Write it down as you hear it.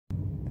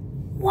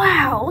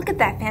Wow, look at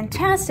that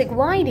fantastic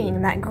lighting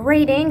and that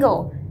great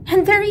angle.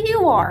 And there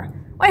you are.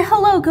 Why,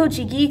 hello,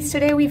 Goji Geeks.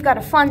 Today we've got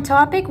a fun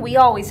topic. We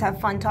always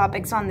have fun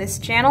topics on this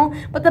channel,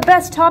 but the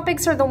best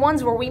topics are the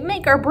ones where we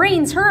make our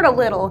brains hurt a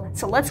little.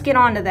 So let's get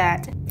on to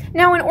that.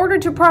 Now, in order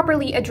to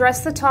properly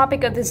address the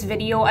topic of this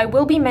video, I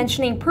will be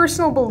mentioning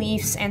personal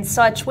beliefs and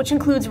such, which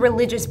includes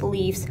religious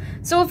beliefs.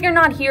 So if you're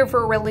not here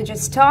for a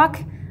religious talk,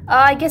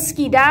 I guess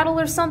skedaddle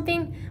or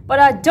something.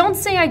 But don't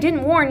say I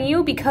didn't warn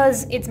you,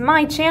 because it's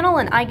my channel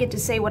and I get to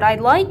say what I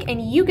like, and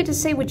you get to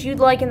say what you'd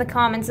like in the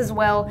comments as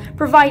well,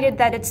 provided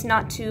that it's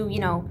not too,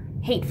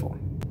 hateful.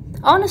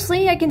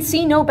 Honestly, I can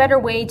see no better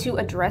way to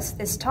address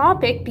this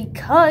topic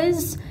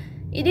because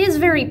it is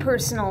very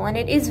personal and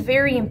it is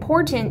very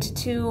important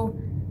to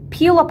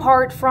peel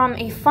apart from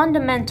a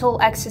fundamental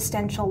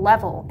existential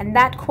level. And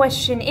that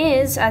question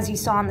is, as you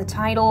saw in the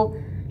title,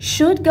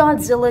 should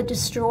Godzilla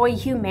destroy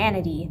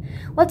humanity?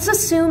 Let's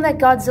assume that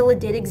Godzilla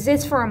did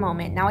exist for a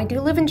moment. Now, I do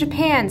live in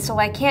Japan, so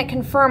I can't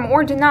confirm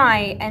or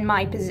deny in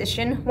my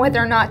position whether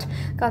or not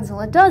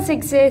Godzilla does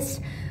exist,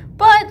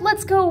 but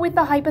let's go with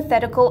the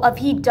hypothetical of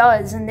he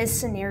does in this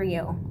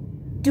scenario.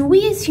 Do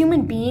we as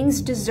human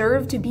beings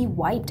deserve to be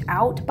wiped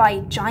out by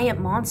giant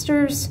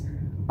monsters?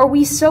 Are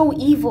we so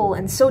evil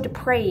and so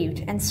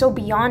depraved and so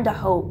beyond a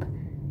hope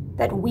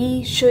that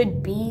we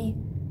should be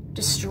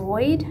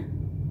destroyed?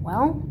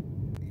 Well,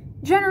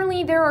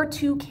 generally, there are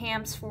two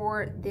camps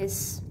for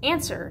this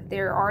answer.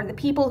 There are the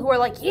people who are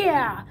like,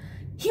 yeah,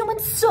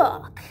 humans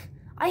suck.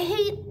 I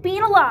hate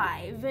being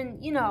alive. And,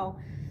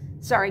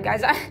 sorry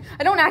guys,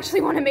 I don't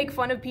actually want to make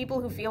fun of people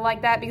who feel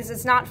like that because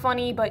it's not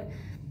funny, but,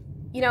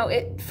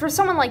 for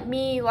someone like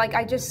me,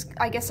 I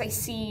guess I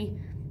see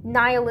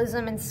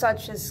nihilism and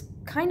such as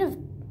kind of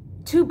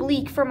too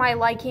bleak for my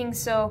liking,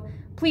 so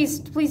please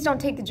don't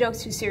take the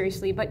jokes too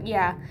seriously. But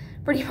yeah,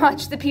 pretty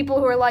much the people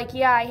who are like,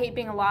 yeah, I hate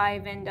being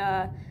alive, and,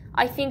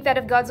 I think that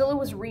if Godzilla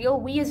was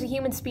real, we as a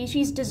human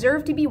species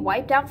deserve to be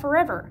wiped out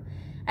forever.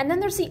 And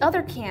then there's the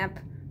other camp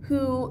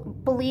who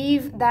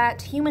believe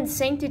that human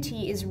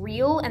sanctity is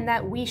real and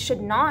that we should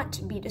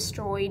not be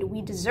destroyed.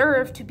 We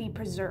deserve to be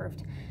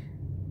preserved.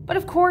 But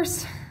of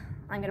course,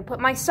 I'm going to put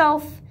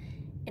myself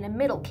in a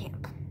middle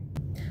camp.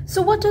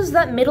 So what does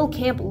that middle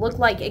camp look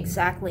like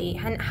exactly?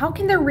 And how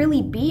can there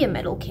really be a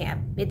middle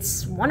camp?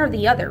 It's one or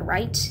the other,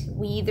 right?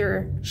 We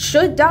either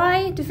should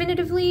die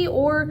definitively,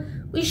 or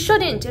we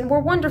shouldn't, and we're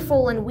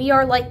wonderful, and we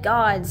are like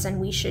gods, and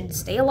we should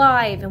stay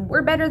alive, and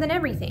we're better than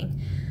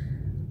everything.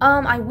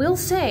 I will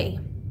say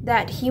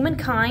that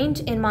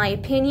humankind, in my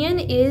opinion,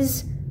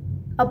 is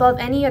above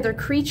any other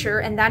creature,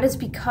 and that is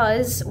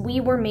because we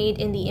were made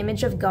in the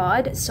image of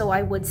God, so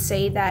I would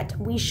say that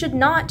we should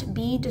not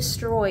be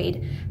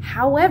destroyed.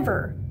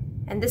 However,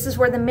 and this is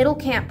where the middle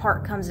camp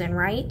part comes in,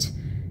 right?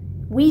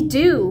 We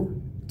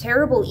do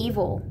terrible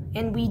evil,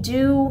 and we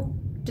do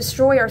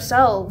destroy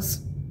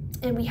ourselves,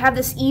 and we have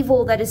this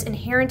evil that is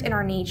inherent in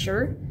our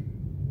nature.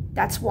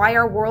 That's why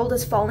our world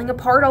is falling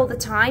apart all the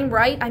time,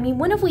 right? I mean,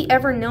 when have we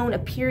ever known a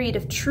period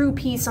of true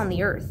peace on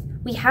the earth?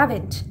 We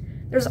haven't.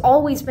 There's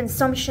always been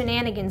some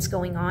shenanigans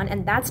going on,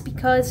 and that's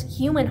because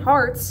human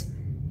hearts,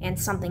 and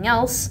something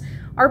else,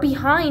 are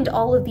behind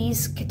all of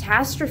these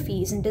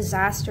catastrophes and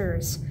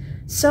disasters.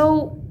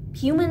 So,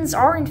 humans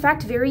are in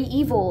fact very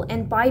evil,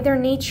 and by their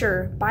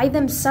nature, by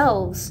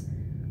themselves,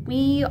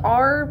 we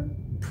are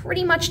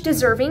pretty much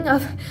deserving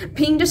of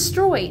being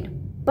destroyed.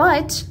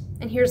 But,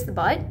 and here's the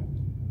but,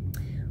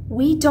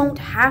 we don't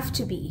have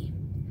to be.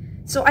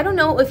 So I don't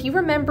know if you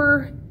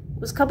remember, it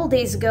was a couple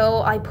days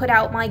ago, I put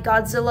out my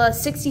Godzilla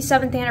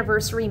 67th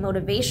anniversary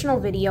motivational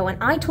video,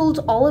 and I told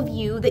all of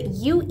you that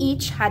you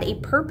each had a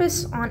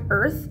purpose on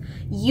Earth,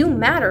 you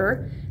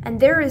matter,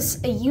 and there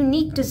is a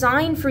unique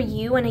design for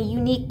you and a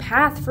unique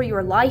path for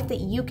your life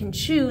that you can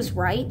choose,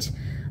 right?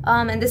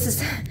 And this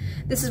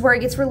is where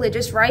it gets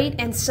religious, right?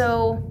 And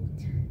so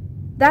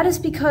that is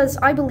because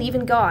I believe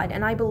in God,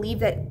 and I believe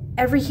that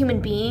every human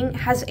being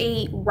has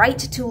a right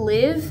to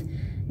live,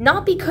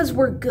 not because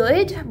we're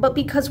good, but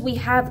because we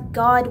have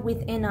God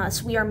within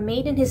us. We are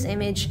made in His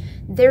image,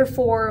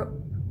 therefore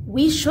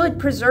we should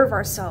preserve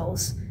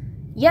ourselves.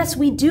 Yes,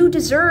 we do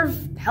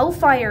deserve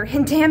hellfire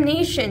and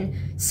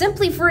damnation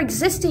simply for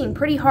existing.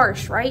 Pretty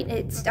harsh, right?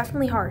 It's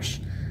definitely harsh.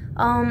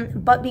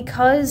 But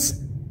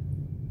because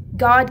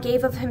God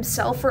gave of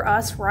Himself for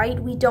us, right,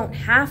 we don't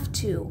have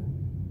to.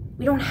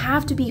 We don't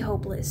have to be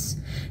hopeless.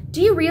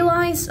 Do you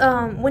realize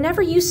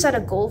whenever you set a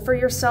goal for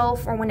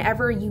yourself, or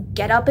whenever you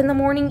get up in the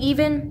morning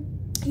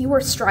even, you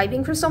are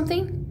striving for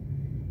something?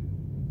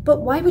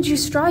 But why would you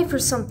strive for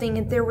something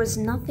if there was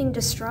nothing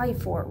to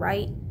strive for,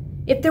 right?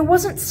 If there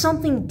wasn't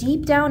something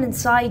deep down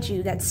inside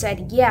you that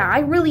said, yeah, I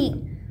really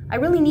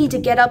need to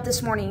get up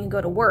this morning and go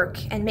to work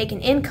and make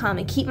an income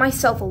and keep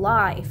myself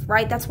alive,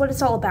 right? That's what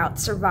it's all about,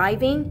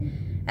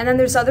 surviving. And then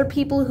there's other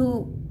people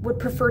who would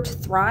prefer to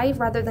thrive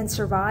rather than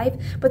survive,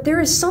 but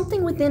there is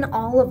something within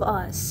all of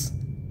us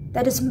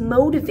that is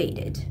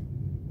motivated,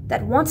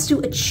 that wants to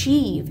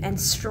achieve and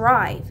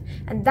strive,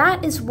 and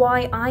that is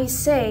why I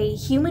say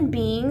human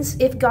beings,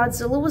 if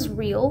Godzilla was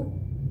real,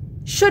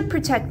 should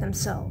protect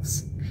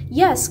themselves.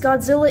 Yes,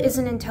 Godzilla is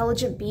an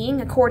intelligent being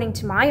according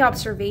to my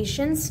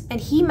observations, and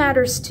he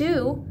matters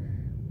too,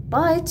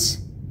 but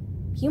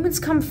humans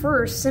come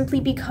first simply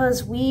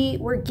because we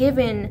were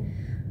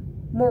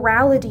given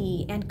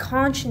morality and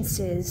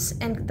consciences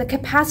and the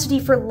capacity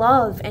for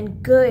love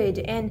and good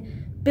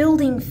and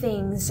building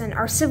things and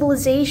our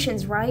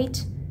civilizations,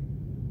 right?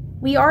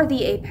 We are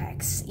the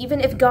apex, even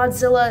if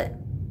Godzilla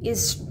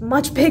is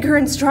much bigger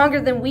and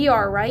stronger than we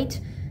are, right?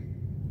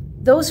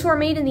 Those who are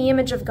made in the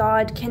image of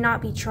God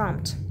cannot be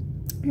trumped.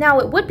 Now,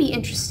 it would be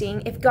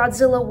interesting if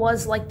Godzilla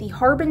was like the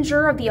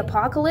harbinger of the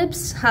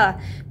apocalypse,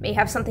 may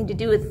have something to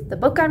do with the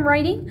book I'm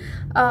writing,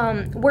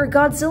 where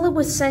Godzilla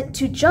was sent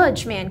to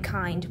judge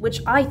mankind,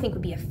 which I think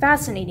would be a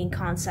fascinating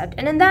concept.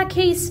 And in that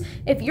case,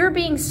 if you're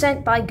being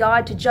sent by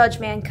God to judge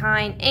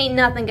mankind, ain't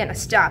nothing gonna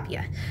stop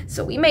you.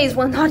 So we may as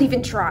well not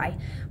even try.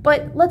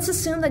 But let's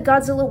assume that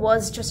Godzilla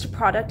was just a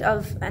product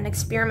of an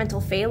experimental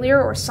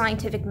failure or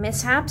scientific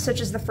mishap, such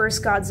as the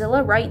first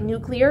Godzilla, right?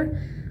 Nuclear.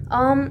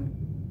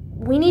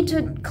 We need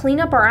to clean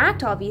up our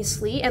act,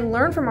 obviously, and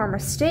learn from our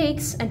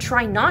mistakes and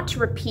try not to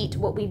repeat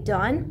what we've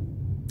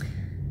done.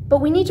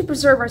 But we need to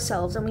preserve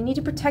ourselves and we need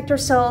to protect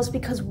ourselves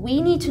because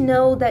we need to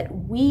know that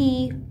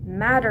we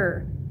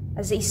matter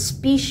as a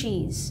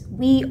species.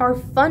 We are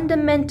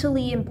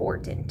fundamentally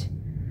important.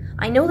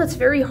 I know that's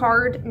very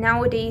hard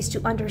nowadays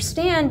to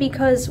understand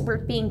because we're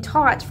being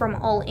taught from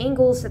all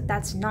angles that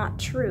that's not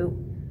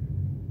true.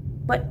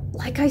 But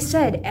like I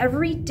said,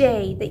 every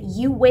day that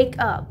you wake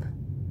up,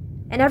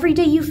 and every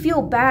day you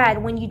feel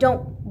bad when you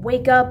don't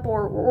wake up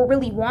or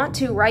really want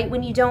to, right?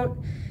 When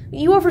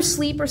you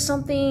oversleep or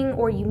something,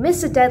 or you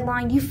miss a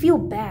deadline, you feel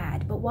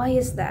bad. But why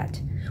is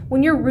that?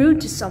 When you're rude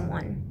to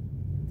someone,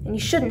 and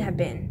you shouldn't have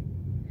been,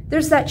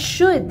 there's that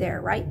should there,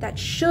 right? That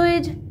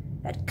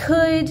should, that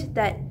could,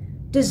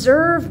 that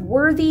deserve,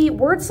 worthy.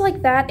 Words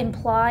like that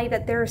imply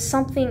that there is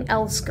something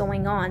else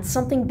going on,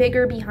 something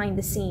bigger behind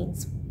the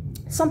scenes.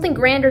 Something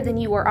grander than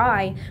you or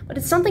I, but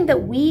it's something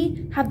that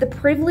we have the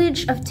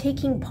privilege of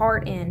taking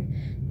part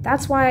in.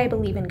 That's why I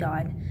believe in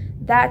God.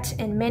 That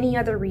and many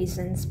other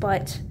reasons,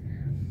 but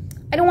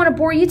I don't want to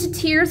bore you to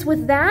tears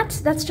with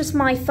that. That's just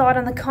my thought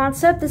on the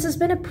concept. This has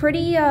been a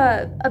pretty,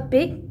 a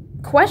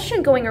big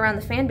question going around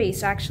the fan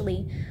base,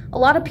 actually. A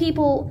lot of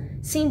people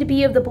seem to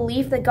be of the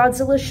belief that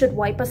Godzilla should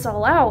wipe us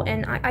all out,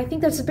 and I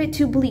think that's a bit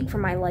too bleak for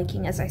my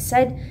liking, as I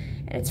said,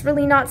 and it's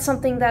really not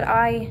something that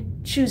I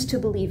choose to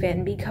believe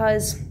in,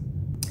 because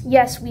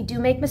yes, we do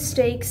make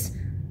mistakes.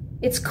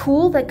 It's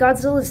cool that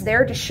Godzilla is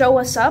there to show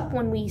us up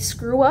when we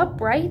screw up,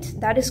 right?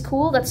 That is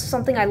cool. That's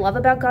something I love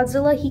about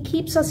Godzilla. He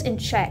keeps us in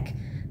check,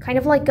 kind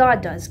of like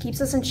God does,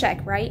 keeps us in check,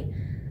 right?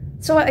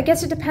 So I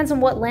guess it depends on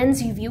what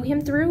lens you view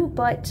him through,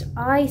 but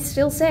I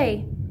still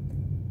say,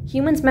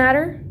 humans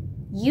matter,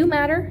 you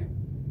matter.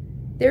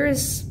 There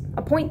is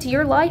a point to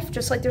your life,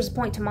 just like there's a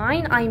point to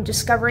mine. I am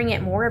discovering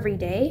it more every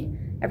day.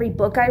 Every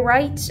book I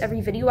write,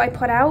 every video I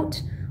put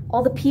out,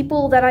 all the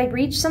people that I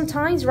reach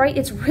sometimes, right?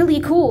 It's really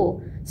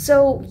cool.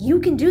 So you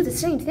can do the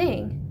same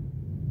thing.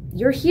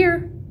 You're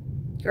here.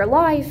 You're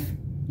alive.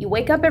 You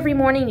wake up every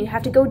morning, you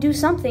have to go do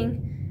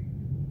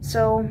something.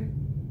 So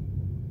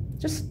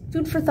just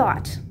food for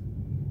thought.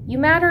 You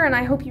matter, and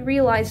I hope you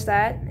realize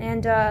that.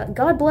 And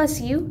God bless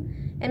you,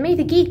 and may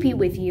the geek be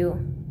with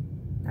you.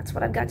 That's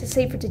what I've got to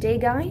say for today,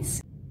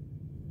 guys.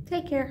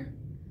 Take care.